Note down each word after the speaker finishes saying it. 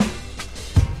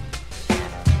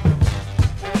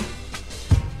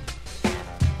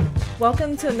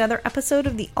Welcome to another episode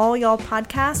of the All Y'all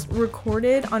podcast,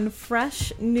 recorded on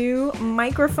fresh new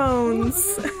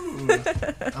microphones.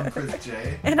 I'm Chris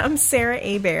J. And I'm Sarah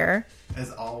Abear.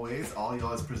 As always, All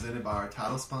Y'all is presented by our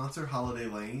title sponsor, Holiday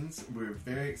Lanes. We're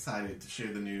very excited to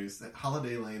share the news that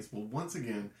Holiday Lanes will once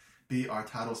again be our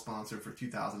title sponsor for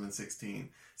 2016.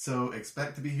 So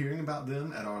expect to be hearing about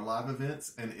them at our live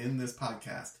events and in this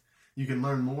podcast. You can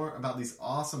learn more about these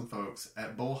awesome folks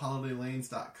at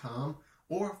bowlholidaylanes.com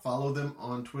or follow them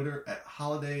on Twitter at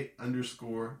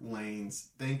holiday_lanes.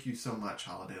 Thank you so much,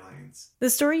 Holiday Lanes. The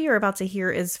story you're about to hear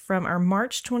is from our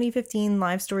March 2015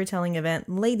 live storytelling event,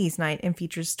 Ladies Night, and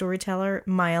features storyteller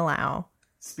Maya Lau.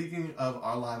 Speaking of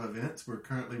our live events, we're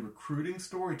currently recruiting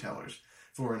storytellers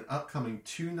for an upcoming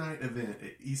 2-night event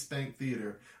at East Bank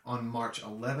Theater on March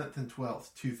 11th and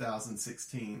 12th,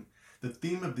 2016. The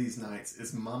theme of these nights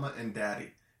is Mama and Daddy.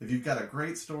 If you've got a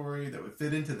great story that would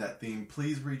fit into that theme,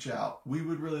 please reach out. We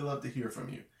would really love to hear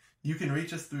from you. You can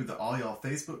reach us through the All Y'all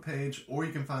Facebook page, or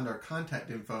you can find our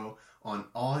contact info on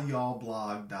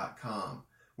allyallblog.com,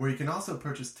 where you can also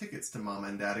purchase tickets to Mama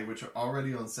and Daddy, which are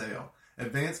already on sale.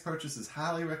 Advanced purchase is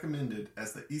highly recommended,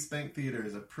 as the East Bank Theater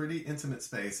is a pretty intimate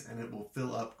space and it will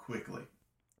fill up quickly.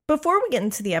 Before we get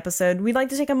into the episode, we'd like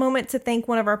to take a moment to thank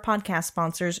one of our podcast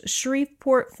sponsors,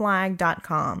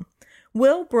 ShreveportFlag.com.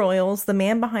 Will Broyles, the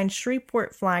man behind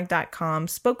ShreveportFlag.com,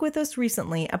 spoke with us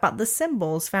recently about the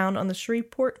symbols found on the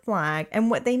Shreveport flag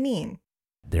and what they mean.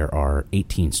 There are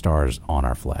 18 stars on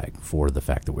our flag for the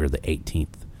fact that we're the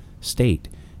 18th state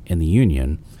in the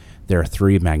Union. There are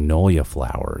 3 magnolia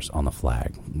flowers on the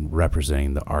flag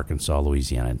representing the Arkansas,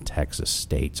 Louisiana, and Texas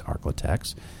states,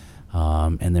 Arklatex.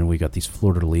 And then we got these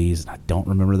fleur-de-lis, and I don't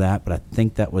remember that, but I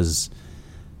think that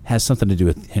has something to do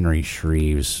with Henry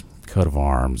Shreve's coat of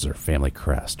arms or family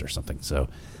crest or something. So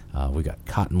we got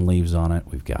cotton leaves on it.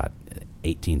 We've got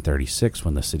 1836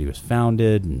 when the city was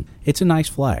founded, and it's a nice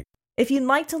flag. If you'd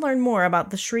like to learn more about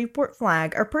the Shreveport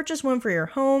flag or purchase one for your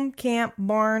home, camp,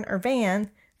 barn, or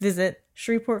van, visit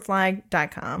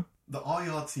ShreveportFlag.com. The All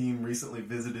Y'all team recently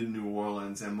visited New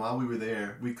Orleans, and while we were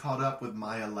there, we caught up with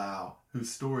Maya Lau, whose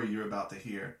story you're about to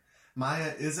hear.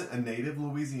 Maya isn't a native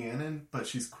Louisianan, but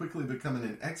she's quickly becoming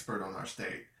an expert on our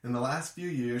state. In the last few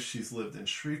years, she's lived in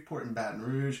Shreveport and Baton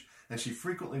Rouge, and she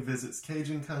frequently visits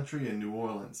Cajun country in New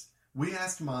Orleans. We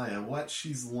asked Maya what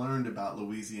she's learned about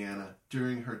Louisiana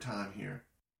during her time here.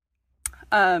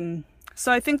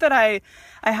 So I think that I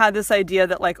had this idea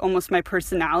that like almost my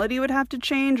personality would have to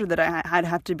change, or that I'd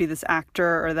have to be this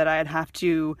actor, or that I'd have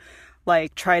to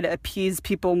like try to appease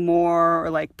people more,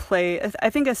 or like play. I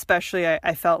think especially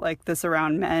I felt like this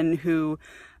around men who,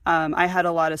 I had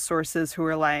a lot of sources who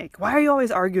were like, why are you always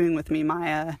arguing with me,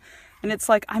 Maya? And it's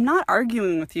like, I'm not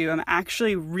arguing with you. I'm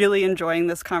actually really enjoying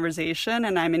this conversation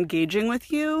and I'm engaging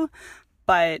with you.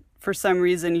 But for some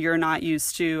reason you're not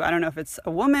used to, I don't know if it's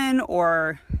a woman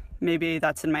or maybe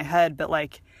that's in my head, but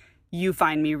like you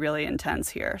find me really intense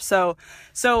here. So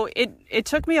it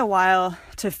took me a while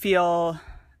to feel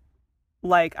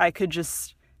like I could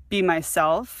just be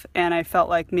myself. And I felt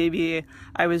like maybe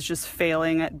I was just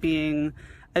failing at being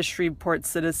a Shreveport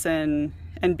citizen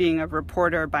and being a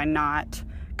reporter by not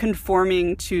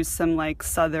conforming to some like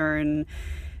Southern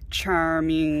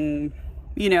charming,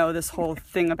 this whole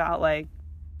thing about like,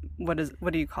 what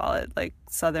do you call it? Like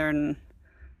Southern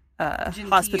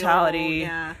hospitality.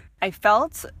 Yeah. I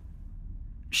felt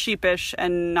sheepish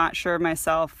and not sure of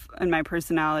myself and my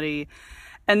personality.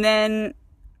 And then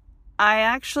I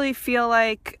actually feel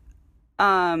like,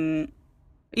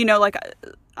 like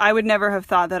I would never have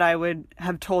thought that I would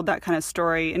have told that kind of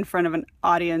story in front of an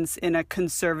audience in a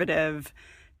conservative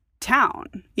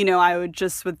town. I would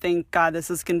think, God,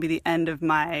 this is going to be the end of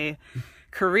my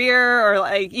career, or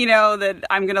like, that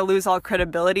I'm going to lose all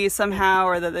credibility somehow,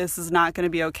 or that this is not going to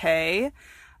be okay.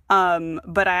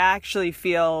 But I actually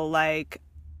feel like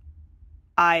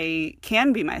I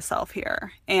can be myself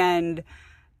here. And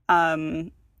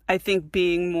I think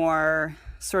being more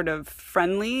sort of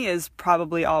friendly is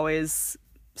probably always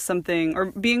something,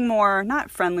 or being more, not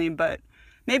friendly, but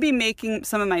maybe making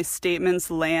some of my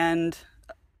statements land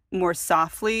more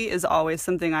softly is always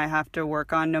something I have to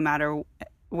work on no matter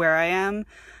where I am.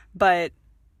 But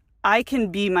I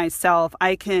can be myself.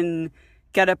 I can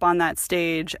get up on that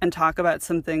stage and talk about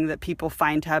something that people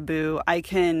find taboo. I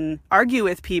can argue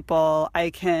with people. I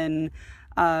can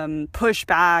push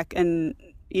back and,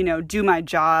 do my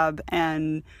job,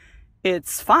 and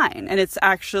it's fine. And it's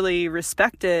actually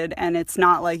respected. And it's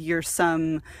not like you're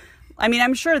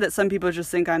I'm sure that some people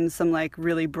just think I'm some like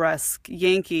really brusque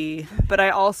Yankee, but I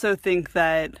also think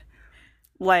that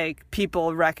like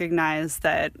people recognize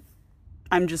that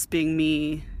I'm just being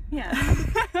me. Yeah.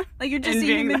 Like you're just a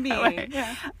human being.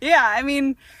 Yeah, I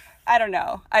mean, I don't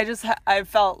know. I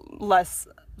felt less.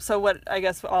 So what I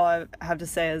guess all I have to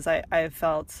say is I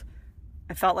felt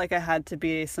like I had to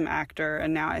be some actor,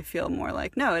 and now I feel more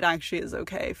like, no, it actually is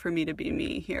okay for me to be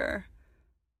me here.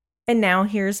 And now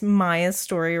here's Maya's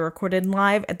story recorded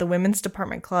live at the Women's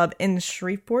Department Club in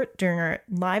Shreveport during our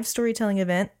live storytelling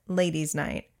event, Ladies'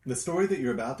 Night. The story that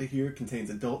you're about to hear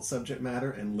contains adult subject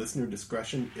matter and listener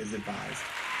discretion is advised.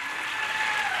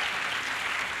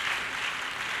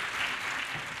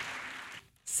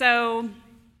 So,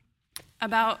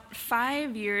 about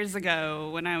 5 years ago,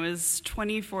 when I was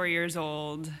 24 years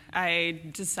old, I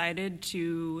decided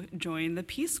to join the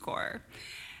Peace Corps.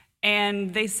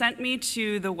 And they sent me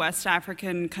to the West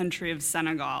African country of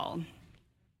Senegal.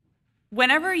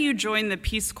 Whenever you join the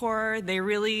Peace Corps, they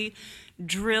really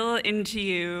drill into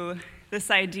you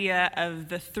this idea of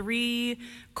the 3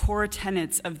 core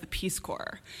tenets of the Peace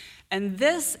Corps. And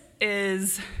this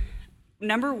is,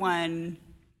 number 1,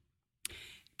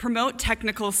 promote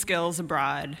technical skills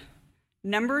abroad.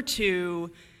 Number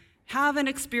 2, have an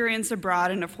experience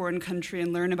abroad in a foreign country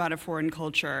and learn about a foreign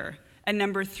culture. And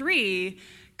number 3,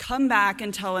 come back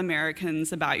and tell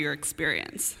Americans about your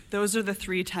experience. Those are the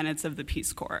 3 tenets of the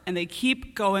Peace Corps. And they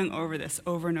keep going over this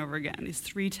over and over again, these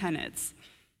 3 tenets.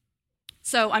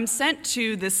 So I'm sent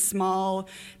to this small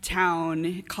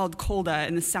town called Kolda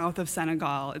in the south of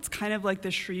Senegal. It's kind of like the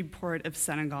Shreveport of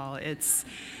Senegal. It's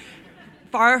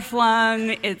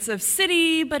far-flung, it's a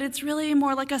city, but it's really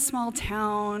more like a small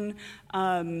town.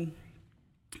 I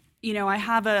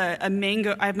have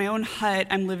I have my own hut.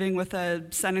 I'm living with a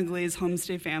Senegalese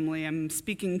homestay family. I'm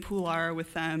speaking Pulaar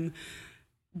with them,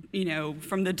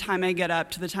 from the time I get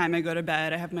up to the time I go to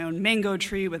bed. I have my own mango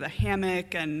tree with a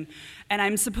hammock, and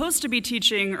I'm supposed to be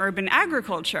teaching urban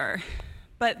agriculture.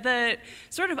 But the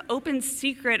sort of open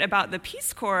secret about the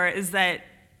Peace Corps is that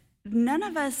none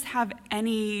of us have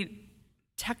any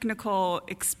technical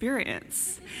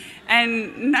experience,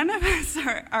 and none of us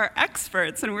are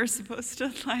experts, and we're supposed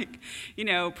to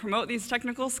promote these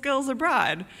technical skills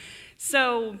abroad.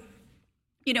 So,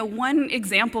 one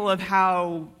example of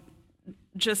how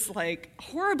just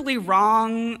horribly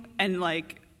wrong and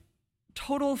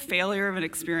total failure of an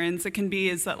experience it can be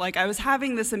is that I was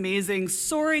having this amazing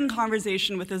soaring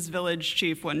conversation with this village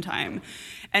chief one time,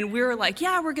 and we were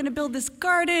yeah, we're gonna build this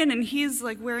garden, and he's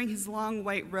wearing his long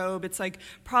white robe. It's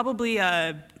probably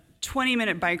a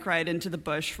 20-minute bike ride into the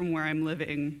bush from where I'm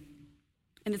living.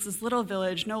 And it's this little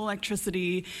village, no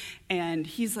electricity, and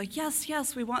he's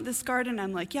yes, we want this garden.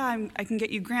 I'm yeah, I can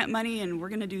get you grant money, and we're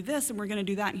going to do this, and we're going to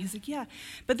do that. And he's yeah,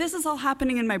 but this is all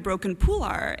happening in my broken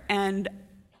Pulaar, and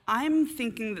I'm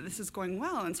thinking that this is going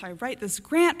well. And so I write this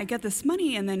grant, I get this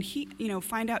money, and then he,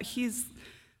 find out he's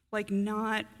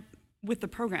not with the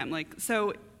program.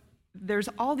 So there's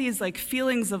all these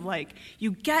feelings of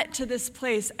you get to this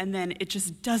place, and then it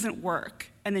just doesn't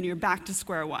work, and then you're back to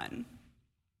square one.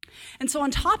 And so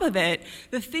on top of it,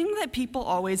 the thing that people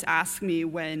always ask me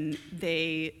when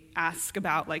they ask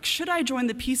about, should I join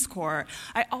the Peace Corps,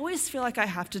 I always feel like I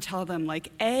have to tell them,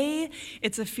 A,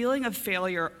 it's a feeling of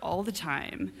failure all the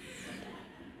time,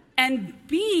 and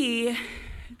B,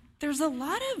 there's a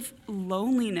lot of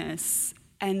loneliness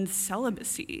and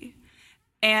celibacy.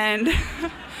 And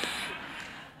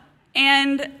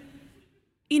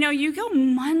you go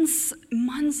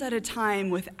months at a time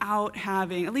without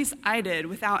having, at least I did,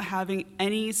 without having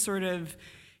any sort of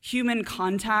human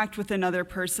contact with another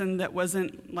person that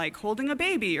wasn't holding a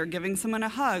baby or giving someone a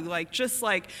hug, just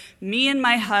me in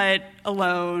my hut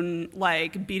alone,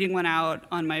 beating one out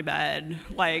on my bed.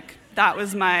 That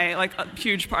was my, a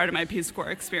huge part of my Peace Corps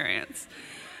experience.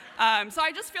 So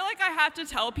I just feel like I have to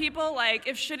tell people,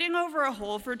 if shitting over a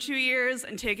hole for 2 years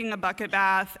and taking a bucket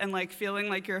bath and, feeling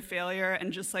like you're a failure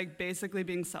and just, basically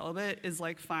being celibate is,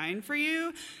 fine for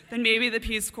you, then maybe the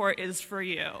Peace Corps is for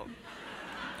you.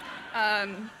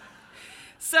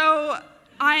 So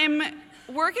I'm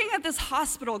working at this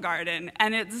hospital garden,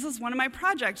 and this is one of my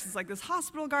projects. It's this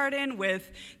hospital garden with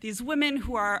these women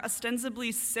who are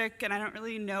ostensibly sick, and I don't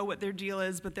really know what their deal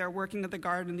is, but they're working at the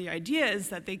garden. The idea is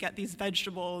that they get these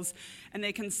vegetables, and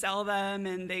they can sell them,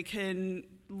 and they can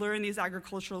learn these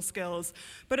agricultural skills.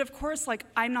 But of course,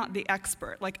 I'm not the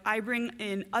expert. I bring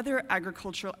in other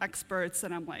agricultural experts,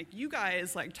 and I'm you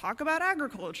guys, talk about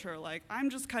agriculture. I'm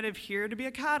just kind of here to be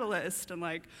a catalyst, and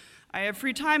I have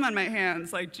free time on my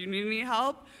hands. Do you need any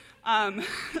help?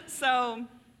 So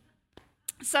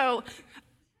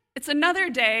it's another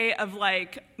day of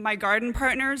my garden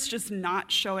partners just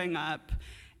not showing up,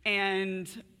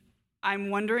 and I'm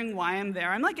wondering why I'm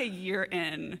there. I'm a year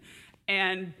in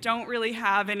and don't really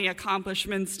have any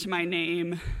accomplishments to my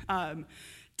name.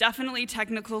 Definitely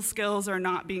technical skills are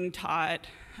not being taught.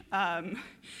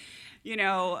 You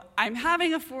know, I'm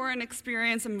having a foreign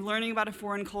experience. I'm learning about a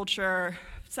foreign culture.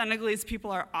 Senegalese people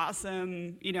are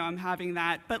awesome. You know, I'm having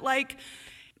that. But like,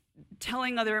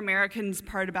 telling other Americans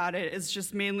part about it is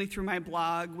just mainly through my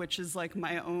blog, which is like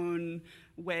my own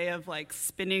way of like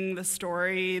spinning the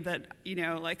story that, you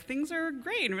know, like things are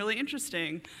great and really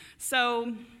interesting.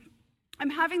 So I'm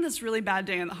having this really bad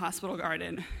day in the hospital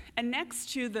garden. And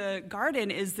next to the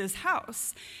garden is this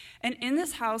house. And in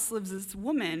this house lives this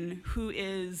woman who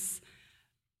is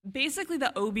basically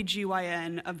the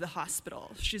OBGYN of the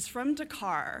hospital. She's from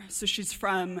Dakar, so she's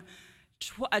from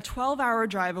a 12-hour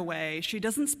drive away. She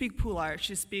doesn't speak Pulaar.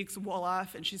 She speaks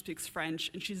Wolof and she speaks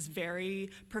French, and she's very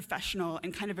professional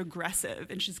and kind of aggressive.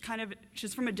 And she's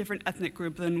from a different ethnic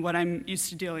group than what I'm used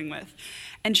to dealing with.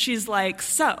 And she's like,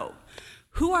 "So,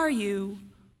 who are you?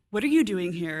 What are you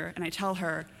doing here?" And I tell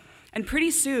her. And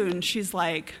pretty soon she's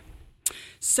like,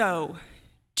 "So,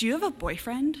 do you have a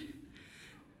boyfriend?"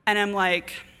 And I'm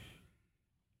like,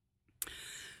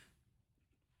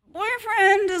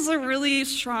 boyfriend is a really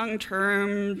strong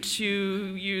term to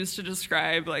use to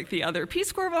describe like the other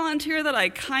Peace Corps volunteer that I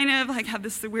kind of like have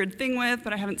this weird thing with,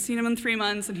 but I haven't seen him in 3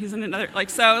 months, and he's in another, like,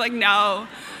 so, like, no.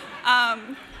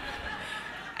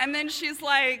 And then she's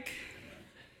like,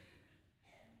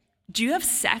 "Do you have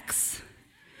sex?"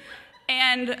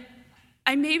 And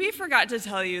I maybe forgot to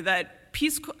tell you that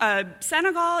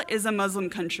Senegal is a Muslim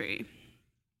country.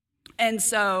 And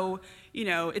so, you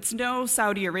know, it's no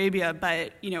Saudi Arabia,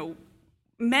 but, you know,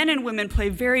 men and women play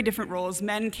very different roles.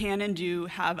 Men can and do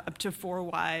have up to 4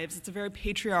 wives. It's a very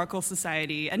patriarchal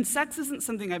society. And sex isn't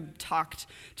something I've talked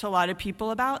to a lot of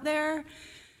people about there.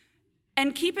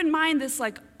 And keep in mind this,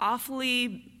 like,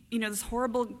 awfully, you know, this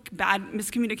horrible, bad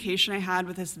miscommunication I had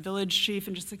with this village chief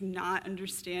and just, like, not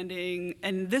understanding.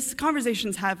 And this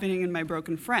conversation's happening in my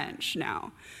broken French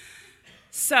now.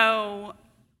 So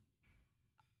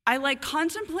I like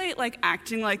contemplate like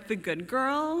acting like the good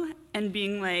girl and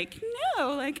being like,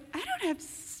 "No, like I don't have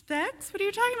sex. What are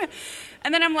you talking about?"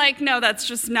 And then I'm like, "No, that's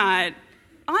just not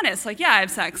honest. Like, yeah, I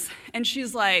have sex." And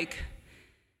she's like,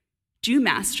 "Do you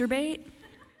masturbate?"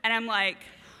 And I'm like,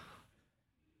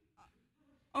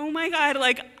 oh my God,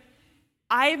 like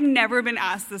I've never been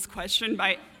asked this question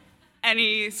by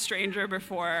any stranger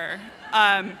before,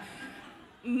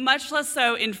 much less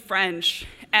so in French.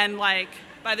 And like,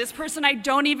 by this person I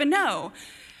don't even know.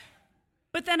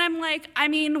 But then I'm like, I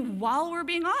mean, while we're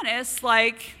being honest,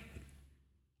 like,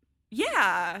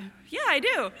 yeah, I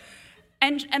do.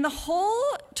 And the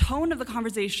whole tone of the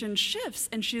conversation shifts,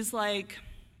 and she's like,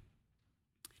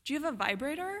 "Do you have a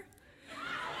vibrator?"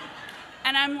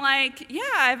 And I'm like, "Yeah,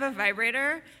 I have a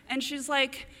vibrator." And she's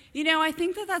like, "You know, I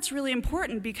think that that's really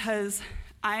important because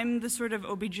I'm the sort of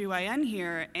OBGYN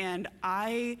here, and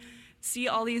I see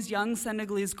all these young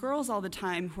Senegalese girls all the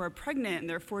time who are pregnant and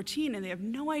they're 14 and they have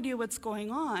no idea what's going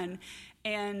on.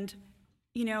 And,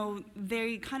 you know,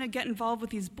 they kind of get involved with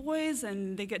these boys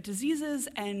and they get diseases,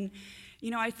 and,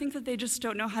 you know, I think that they just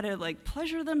don't know how to, like,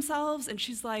 pleasure themselves." And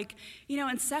she's like, "You know,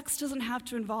 and sex doesn't have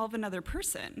to involve another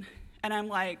person." And I'm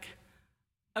like,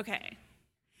 okay,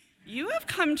 you have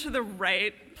come to the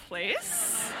right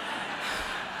place.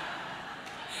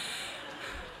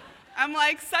 I'm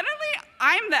like, suddenly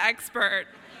I'm the expert.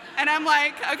 And I'm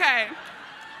like, okay,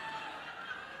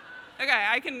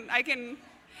 I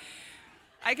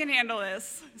can handle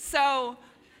this. So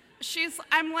she's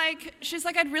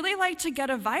like, "I'd really like to get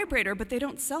a vibrator, but they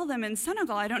don't sell them in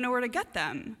Senegal. I don't know where to get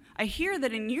them. I hear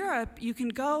that in Europe, you can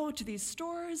go to these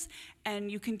stores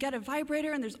and you can get a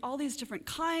vibrator, and there's all these different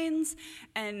kinds."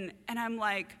 And I'm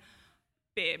like,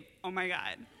 "Babe, oh my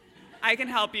God, I can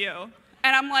help you."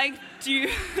 And I'm like, "Do you..."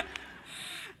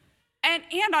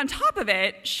 And on top of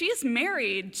it, she's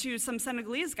married to some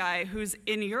Senegalese guy who's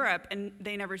in Europe, and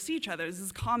they never see each other. There's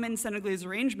this common Senegalese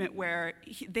arrangement where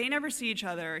they never see each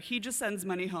other. He just sends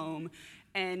money home,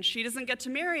 and she doesn't get to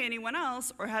marry anyone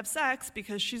else or have sex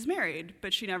because she's married,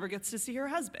 but she never gets to see her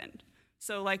husband.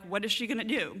 So, like, what is she gonna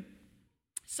do?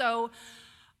 So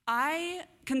I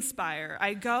conspire.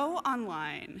 I go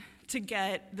online to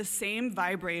get the same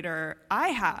vibrator I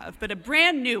have, but a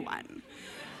brand new one.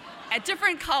 A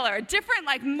different color, a different,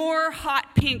 like, more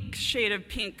hot pink shade of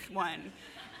pink one.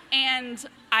 And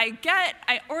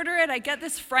I order it, I get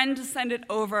this friend to send it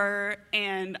over,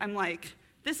 and I'm like,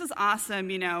 this is awesome,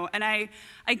 you know. And I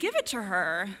give it to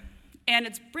her, and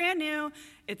it's brand new.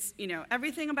 It's, you know,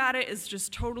 everything about it is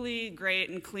just totally great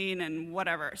and clean and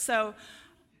whatever. So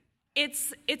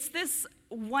it's this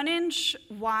 1-inch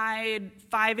wide,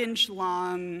 5-inch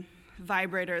long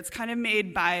vibrator. It's kind of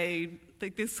made by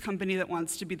like this company that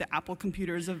wants to be the Apple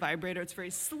computers of vibrator. It's very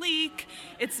sleek.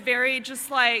 It's very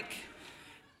just like,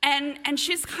 and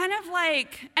she's kind of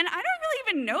like, and I don't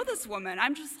really even know this woman.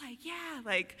 I'm just like, yeah,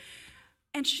 like,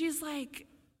 and she's like,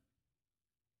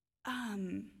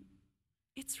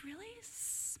 it's really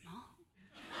small.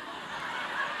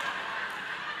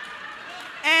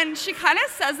 And she kind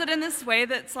of says it in this way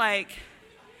that's like,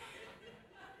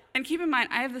 and keep in mind,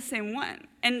 I have the same one.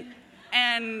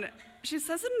 And she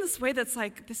says it in this way that's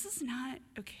like, this is not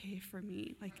okay for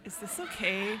me. Like, is this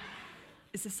okay?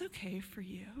 Is this okay for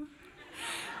you?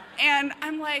 And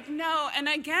I'm like, no. And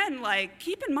again, like,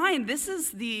 keep in mind, this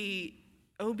is the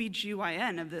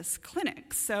OBGYN of this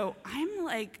clinic. So I'm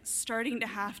like starting to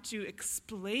have to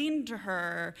explain to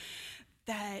her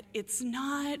that it's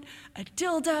not a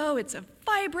dildo, it's a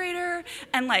vibrator,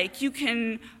 and like you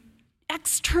can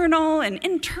external and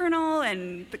internal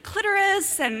and the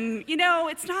clitoris, and you know,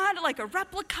 it's not like a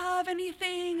replica of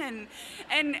anything,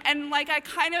 and like I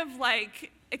kind of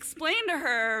like explained to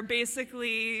her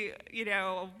basically, you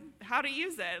know, how to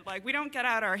use it. Like, we don't get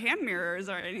out our hand mirrors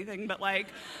or anything, but like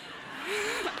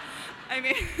I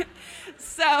mean,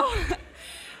 so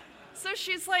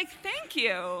she's like, thank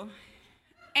you.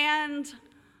 And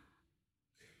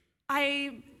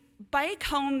I bike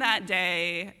home that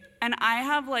day, and I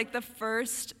have like the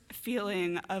first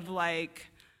feeling of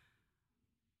like,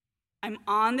 I'm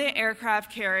on the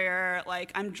aircraft carrier,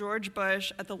 like I'm George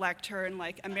Bush at the lectern,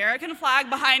 like American flag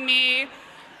behind me,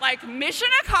 like mission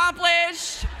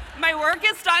accomplished, my work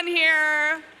is done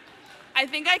here, I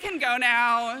think I can go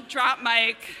now, drop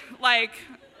mic, like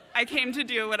I came to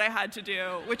do what I had to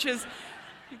do, which is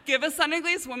give a Sunny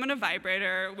Glazed woman a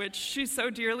vibrator, which she so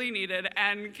dearly needed,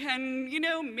 and can, you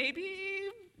know, maybe,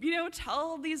 you know,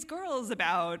 tell these girls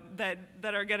about that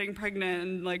are getting pregnant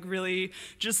and like really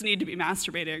just need to be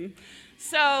masturbating.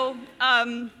 So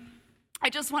I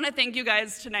just want to thank you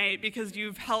guys tonight because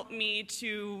you've helped me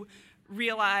to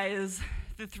realize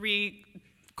the 3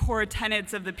 core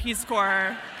tenets of the Peace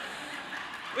Corps,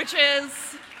 which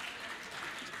is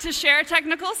to share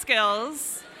technical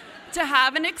skills, to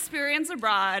have an experience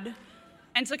abroad,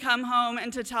 and to come home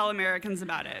and to tell Americans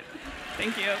about it.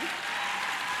 Thank you.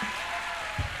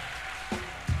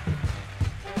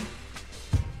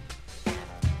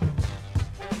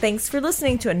 Thanks for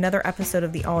listening to another episode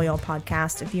of the All Y'all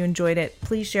podcast. If you enjoyed it,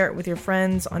 please share it with your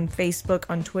friends on Facebook,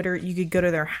 on Twitter. You could go to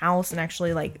their house and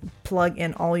actually like plug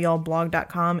in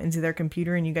allyallblog.com into their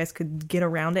computer, and you guys could get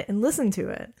around it and listen to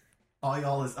it. All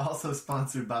Y'all is also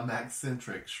sponsored by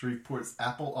MacCentric, Shreveport's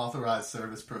Apple authorized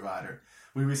service provider.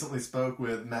 We recently spoke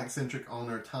with MacCentric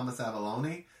owner Thomas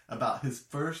Avalone about his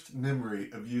first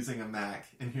memory of using a Mac,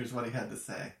 and here's what he had to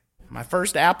say. My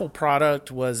first Apple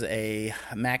product was a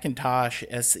Macintosh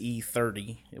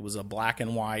SE30. It was a black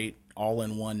and white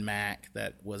all-in-one Mac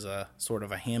that was a sort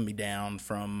of a hand-me-down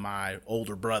from my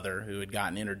older brother who had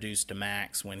gotten introduced to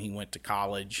Macs when he went to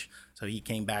college. So he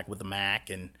came back with a Mac,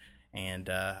 and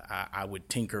I would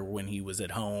tinker when he was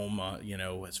at home, you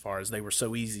know, as far as they were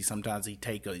so easy. Sometimes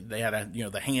they had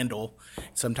the handle.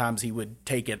 Sometimes he would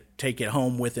take it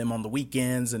home with him on the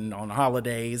weekends and on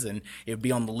holidays, and it would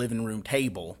be on the living room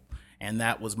table. And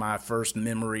that was my first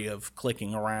memory of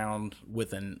clicking around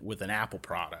with an Apple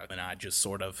product. And I just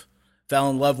sort of fell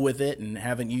in love with it and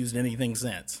haven't used anything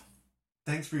since.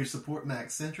 Thanks for your support,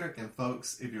 MacCentric. And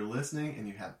folks, if you're listening and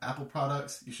you have Apple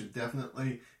products, you should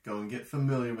definitely go and get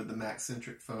familiar with the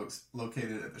MacCentric folks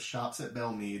located at the Shops at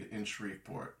Belmead in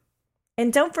Shreveport.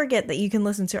 And don't forget that you can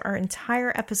listen to our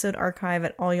entire episode archive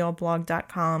at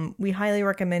allyallblog.com. We highly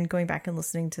recommend going back and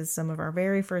listening to some of our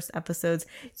very first episodes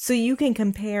so you can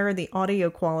compare the audio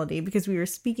quality, because we are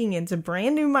speaking into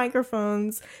brand new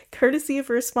microphones, courtesy of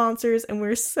our sponsors, and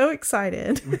we're so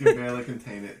excited. We can barely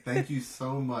contain it. Thank you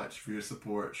so much for your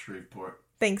support, Shreveport.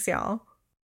 Thanks, y'all.